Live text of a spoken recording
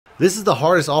This is the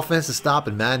hardest offense to stop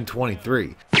in Madden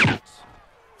 23. It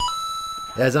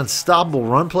has unstoppable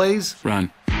run plays.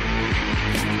 Run.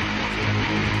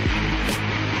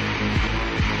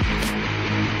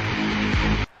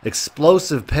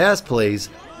 Explosive pass plays.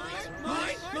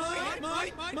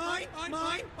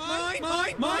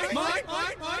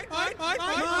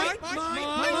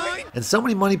 And so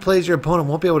many money plays your opponent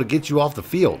won't be able to get you off the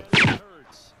field.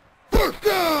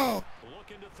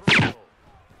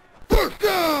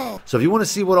 So if you want to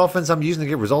see what offense I'm using to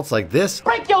get results like this,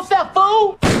 break yourself,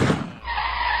 fool!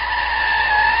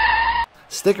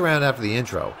 Stick around after the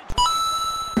intro.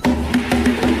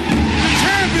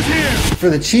 For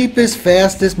the cheapest,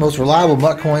 fastest, most reliable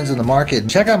MUT coins in the market,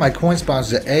 check out my coin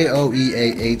sponsors at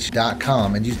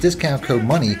AOEAH.com and use discount code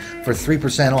MONEY for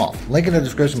 3% off. Link in the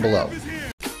description below.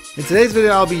 In today's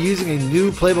video, I'll be using a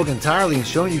new playbook entirely and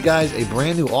showing you guys a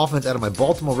brand new offense out of my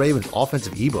Baltimore Ravens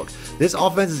offensive ebook. This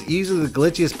offense is easily the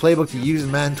glitchiest playbook to use in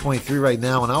Madden 23 right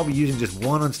now, and I'll be using just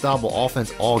one unstoppable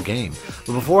offense all game.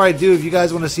 But before I do, if you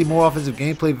guys want to see more offensive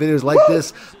gameplay videos like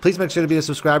this, please make sure to be a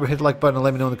subscriber, hit the like button, and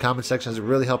let me know in the comment section as it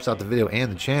really helps out the video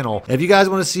and the channel. And if you guys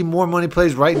want to see more money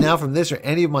plays right now from this or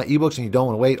any of my ebooks and you don't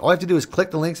want to wait, all you have to do is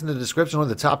click the links in the description or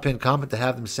the top pinned comment to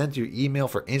have them sent to your email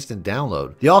for instant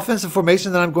download. The offensive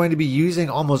formation that I'm going to be using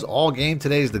almost all game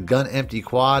today is the gun empty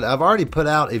quad. I've already put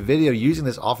out a video using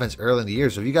this offense early in the year,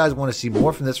 so if you guys want to see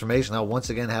more from this formation, I'll once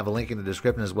again have a link in the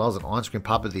description as well as an on-screen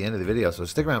pop at the end of the video, so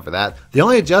stick around for that. The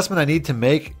only adjustment I need to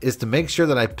make is to make sure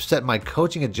that I set my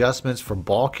coaching adjustments for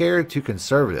ball carrier to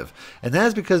conservative, and that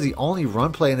is because the only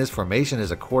run play in this formation is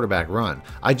a quarterback run.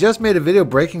 I just made a video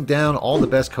breaking down all the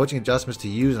best coaching adjustments to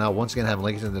use, and I'll once again have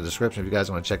links in the description if you guys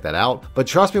want to check that out. But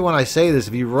trust me when I say this,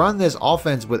 if you run this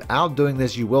offense without doing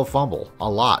this, you will fumble a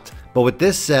lot. But with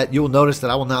this set, you will notice that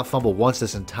I will not fumble once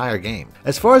this entire game.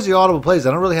 As far as the audible plays,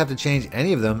 I don't really have to change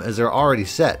any of them as they're already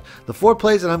set. The 4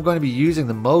 plays that I'm going to be using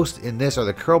the most in this are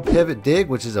the curl pivot dig,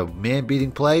 which is a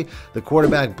man-beating play, the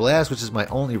quarterback blast, which is my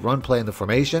only run play in the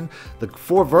formation, the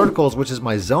 4 verticals, which is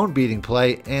my zone-beating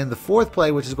play, and the 4th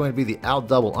play, which is going to be the out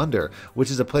double under,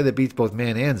 which is a play that beats both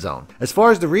man and zone. As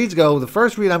far as the reads go, the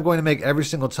first read I'm going to make every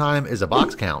single time is a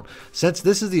box count. Since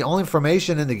this is the only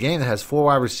formation in the game that has 4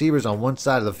 wide receivers on one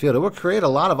side of the field, it will create a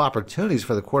lot of opportunities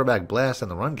for the quarterback blast in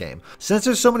the run game. Since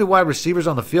there's so many wide receivers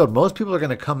on the field, most people are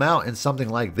going to come out in something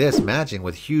like this, matching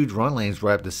with huge run lanes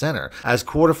right up the center, as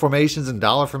quarter formations and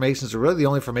dollar formations are really the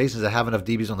only formations that have enough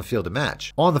DBs on the field to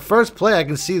match. On the first play, I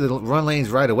can see the run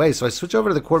lanes right away, so I switch over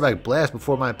to the quarterback blast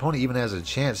before my opponent even has a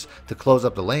chance to close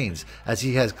up the lanes, as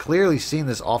he has clearly seen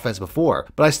this offense before.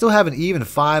 But I still have an even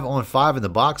 5-on-5 in the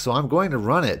box, so I'm going to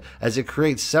run it, as it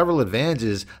creates several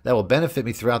advantages that will benefit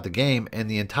me throughout the game, and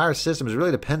the entire system is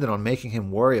really dependent on making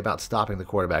him worry about stopping the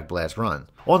quarterback blast run.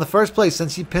 On the first play,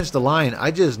 since he pinched the line,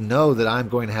 I just know that I'm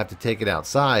going to have to take it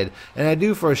outside, and I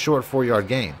do for a short 4-yard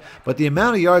gain. But the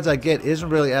amount of yards I get isn't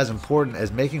really as important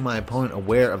as making my opponent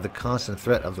aware of the constant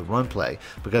threat of the run play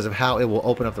because of how it will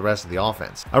open up the rest of the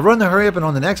offense. I run the hurry up, and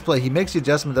on the next play, he makes the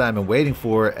adjustment that I've been waiting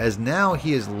for, as now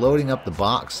he is loading up the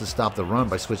box to stop the run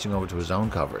by switching over to his own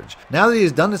coverage. Now that he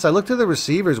has done this, I look to the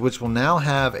receivers, which will now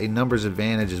have a numbers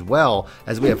advantage as well,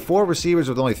 as we have 4 receivers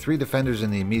with only 3 defenders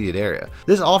in the immediate area.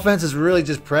 This offense is really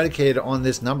just predicated on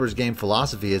this numbers game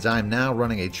philosophy, as I am now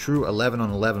running a true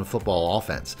 11-on-11 football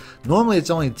offense. Normally it's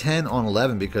only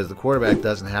 10-on-11 because the quarterback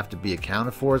doesn't have to be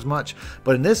accounted for as much,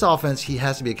 but in this offense he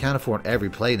has to be accounted for in every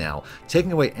play now,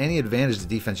 taking away any advantage the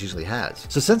defense usually has.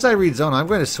 So since I read zone, I'm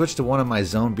going to switch to one of my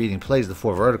zone beating plays, the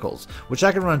 4 verticals, which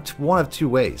I can run one of 2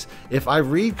 ways. If I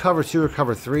read cover 2 or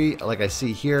cover 3 like I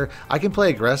see here, I can play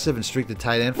aggressive and streak the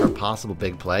tight end for a possible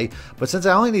big play, but since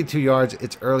I only need 2 yards,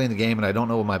 it's early in the game and I don't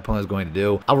know what my opponent is going to do,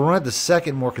 I will run it the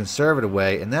second more conservative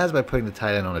way, and that is by putting the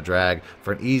tight end on a drag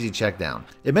for an easy check down.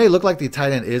 It may look like the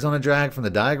tight end is on a drag from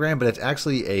the diagram, but it's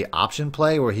actually a option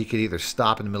play where he could either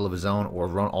stop in the middle of his zone or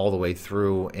run all the way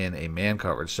through in a man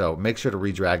coverage, so make sure to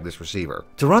redrag this receiver.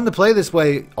 To run the play this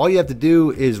way, all you have to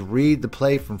do is read the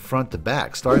play from front to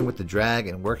back, starting with the drag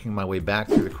and working my way back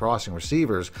through the crossing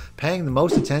receivers, paying the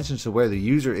most attention to where the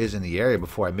user is in the area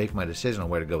before I make my decision on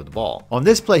where to go with the ball. On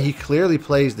this play, he clearly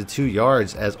plays the 2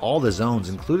 yards, as all the zones,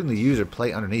 including the user,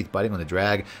 play underneath, biting on the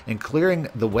drag and clearing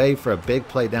the way for a big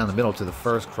play down the middle to the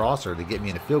first crosser to get me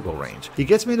into field goal range. He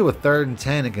gets me to a 3rd and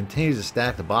 10 and continues to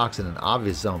stack the box in an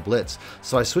obvious zone blitz,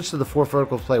 so I switch to the 4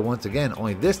 vertical play once again,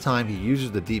 only this time he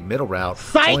uses the deep middle route,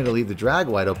 only to leave the drag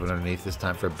wide open underneath, this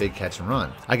time for a big catch and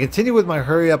run. I continue with my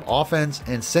hurry up offense,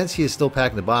 and since he is still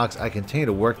packing the box, I continue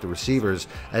to work the receivers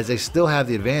as they still have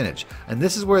the advantage, and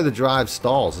this is where the drive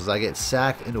stalls as I get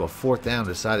sacked into a 4th down and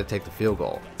decide to take the field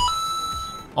goal.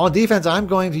 On defense, I'm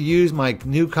going to use my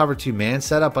new cover 2 man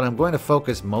setup, but I'm going to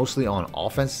focus mostly on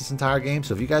offense this entire game.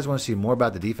 So if you guys want to see more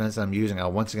about the defense I'm using,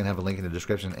 I'll once again have a link in the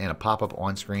description and a pop-up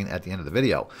on screen at the end of the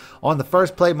video. On the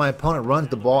first play, my opponent runs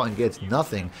the ball and gets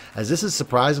nothing, as this is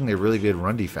surprisingly a really good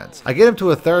run defense. I get him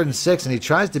to a 3rd and 6, and he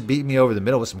tries to beat me over the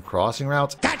middle with some crossing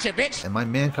routes. Gotcha, bitch! And my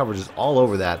man coverage is all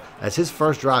over that, as his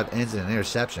first drive ends in an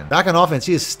interception. Back on offense,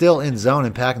 he is still in zone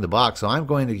and packing the box, so I'm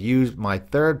going to use my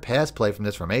 3rd pass play from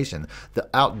this formation, the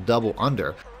out double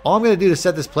under. All I'm going to do to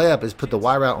set this play up is put the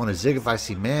Y route on a zig if I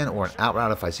see man or an out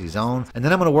route if I see zone, and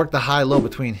then I'm going to work the high-low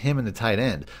between him and the tight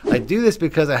end. I do this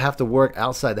because I have to work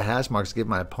outside the hash marks to give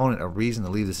my opponent a reason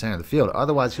to leave the center of the field.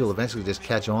 Otherwise, he'll eventually just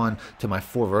catch on to my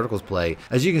 4 verticals play.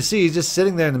 As you can see, he's just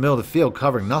sitting there in the middle of the field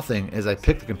covering nothing as I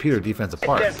pick the computer defense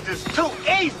apart. That's just too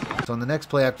easy! So on the next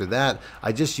play after that,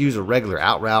 I just use a regular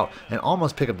out route and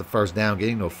almost pick up the first down,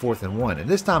 getting to a 4th and 1. And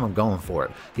this time I'm going for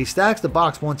it. He stacks the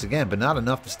box once again, but not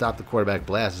enough to stop the quarterback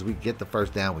blast as we get the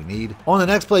first down we need. On the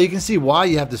next play, you can see why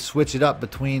you have to switch it up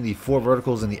between the 4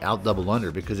 verticals and the out double under,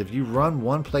 because if you run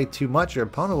one play too much, your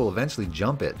opponent will eventually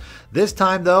jump it. This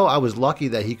time though, I was lucky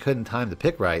that he couldn't time the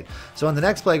pick right. So on the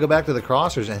next play, I go back to the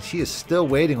crossers, and she is still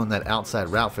waiting on that outside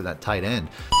route for that tight end.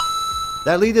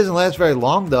 That lead doesn't last very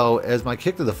long though, as my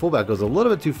kick to the fullback goes a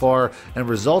little bit too far and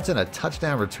results in a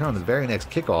touchdown return on the very next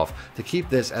kickoff to keep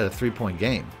this at a 3-point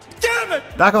game.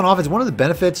 Back on offense, one of the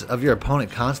benefits of your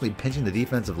opponent constantly pinching the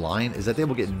defensive line is that they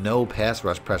will get no pass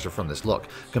rush pressure from this look,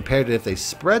 compared to if they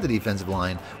spread the defensive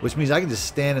line, which means I can just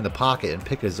stand in the pocket and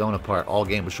pick his zone apart all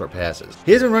game with short passes.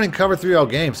 He has been running cover 3 all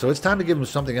game, so it's time to give him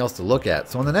something else to look at.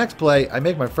 So on the next play, I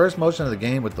make my first motion of the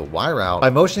game with the Y route by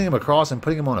motioning him across and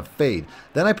putting him on a fade.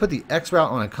 Then I put the X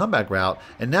route on a comeback route,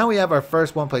 and now we have our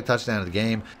first one-play touchdown of the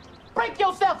game. Break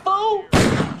yourself, fool!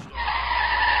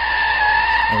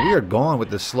 And we are gone with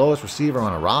the slowest receiver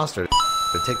on a roster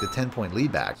to take the 10-point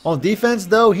lead back. On defense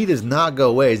though, he does not go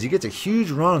away as he gets a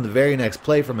huge run on the very next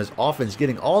play from his offense,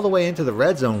 getting all the way into the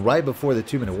red zone right before the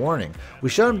 2-minute warning. We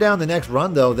shut him down the next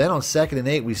run though, then on 2nd and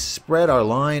 8 we spread our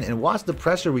line, and watch the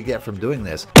pressure we get from doing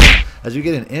this as we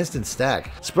get an instant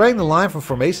stack. Spreading the line from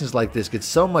formations like this gets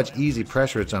so much easy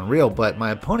pressure, it's unreal, but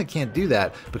my opponent can't do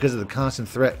that because of the constant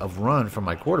threat of run from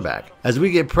my quarterback. As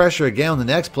we get pressure again on the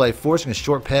next play, forcing a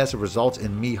short pass that results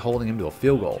in me holding him to a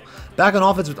field goal. Back on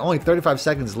offense with only 35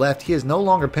 seconds left, he is no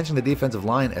longer pinching the defensive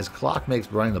line as clock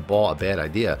makes running the ball a bad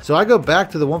idea. So I go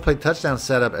back to the one-play touchdown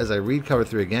setup as I read cover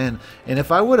 3 again, and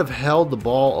if I would have held the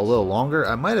ball a little longer,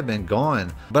 I might have been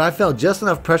gone, but I felt just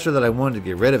enough pressure that I wanted to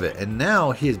get rid of it, and now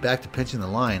he is back to pinching the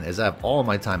line as I have all of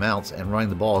my timeouts and running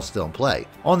the ball is still in play.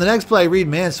 On the next play, I read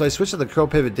man, so I switch to the curl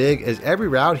pivot dig as every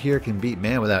route here can beat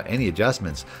man without any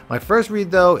adjustments. My first read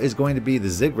though is going to be the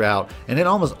zig route, and it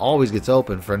almost always gets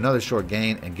open for another short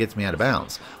gain and gets me out of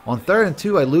bounds. On 3rd and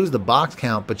 2, I lose the box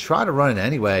count but try to run it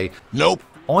anyway. Nope.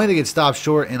 Only to get stopped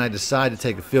short, and I decide to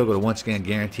take a field goal to once again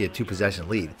guarantee a 2-possession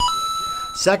lead.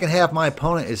 Second half, my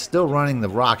opponent is still running the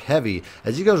rock heavy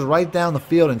as he goes right down the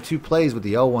field in 2 plays with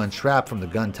the 0-1 trap from the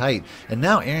gun tight, and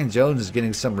now Aaron Jones is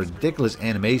getting some ridiculous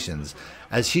animations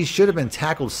as he should have been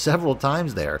tackled several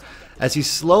times there, as he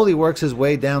slowly works his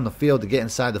way down the field to get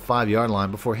inside the 5-yard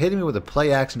line before hitting me with a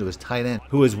play action to his tight end,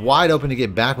 who is wide open to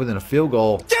get back within a field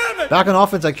goal. Back on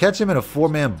offense, I catch him in a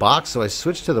 4-man box, so I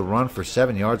switch to the run for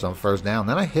 7 yards on first down.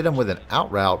 Then I hit him with an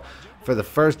out route for the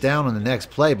first down on the next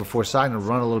play before deciding to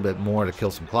run a little bit more to kill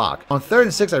some clock. On 3rd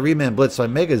and 6, I read man blitz, so I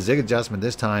make a zig adjustment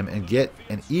this time and get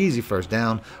an easy first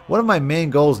down. One of my main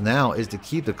goals now is to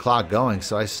keep the clock going,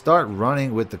 so I start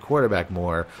running with the quarterback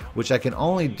more, which I can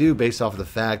only do based off of the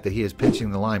fact that he is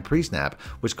pinching the line pre-snap,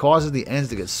 which causes the ends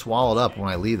to get swallowed up when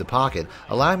I leave the pocket,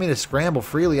 allowing me to scramble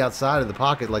freely outside of the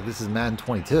pocket like this is Madden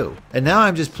 22. And now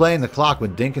I'm just playing the clock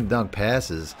with dink and dunk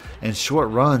passes and short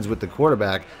runs with the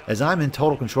quarterback as I'm in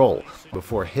total control,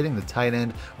 before hitting the tight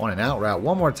end on an out route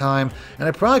one more time, and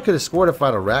I probably could have scored if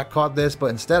I'd have rat caught this, but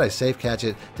instead I safe catch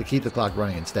it to keep the clock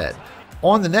running instead.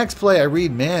 On the next play, I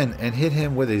read man and hit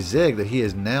him with a zig that he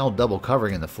is now double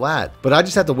covering in the flat, but I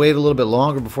just have to wait a little bit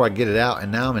longer before I get it out, and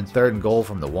now I'm in 3rd and goal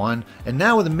from the 1. And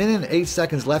now with 1 minute and 8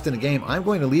 seconds left in the game, I'm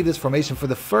going to leave this formation for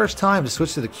the first time to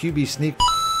switch to the QB sneak,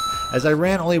 as I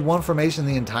ran only 1 formation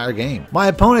the entire game. My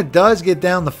opponent does get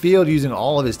down the field using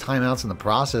all of his timeouts in the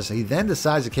process. He then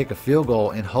decides to kick a field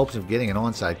goal in hopes of getting an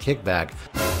onside kickback.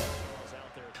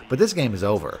 But this game is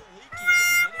over.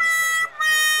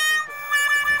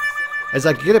 as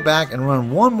I could get it back and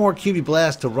run one more QB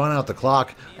blast to run out the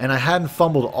clock, and I hadn't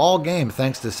fumbled all game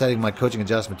thanks to setting my coaching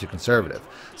adjustment to conservative.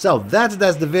 So that's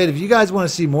the vid. If you guys want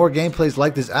to see more gameplays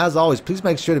like this, as always, please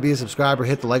make sure to be a subscriber,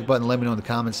 hit the like button, let me know in the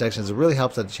comment sections. It really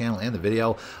helps out the channel and the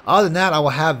video. Other than that, I will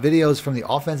have videos from the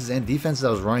offenses and defenses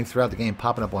I was running throughout the game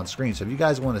popping up on screen. So if you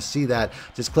guys want to see that,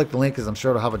 just click the link, because I'm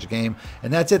sure it'll help out your game.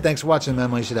 And that's it. Thanks for watching,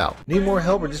 man. Money Shit out. Need more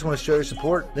help or just want to show your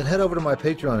support? Then head over to my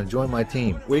Patreon and join my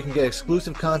team, where you can get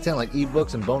exclusive content like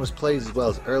ebooks and bonus plays, as well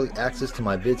as early access to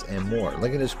my vids and more.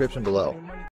 Link in the description below.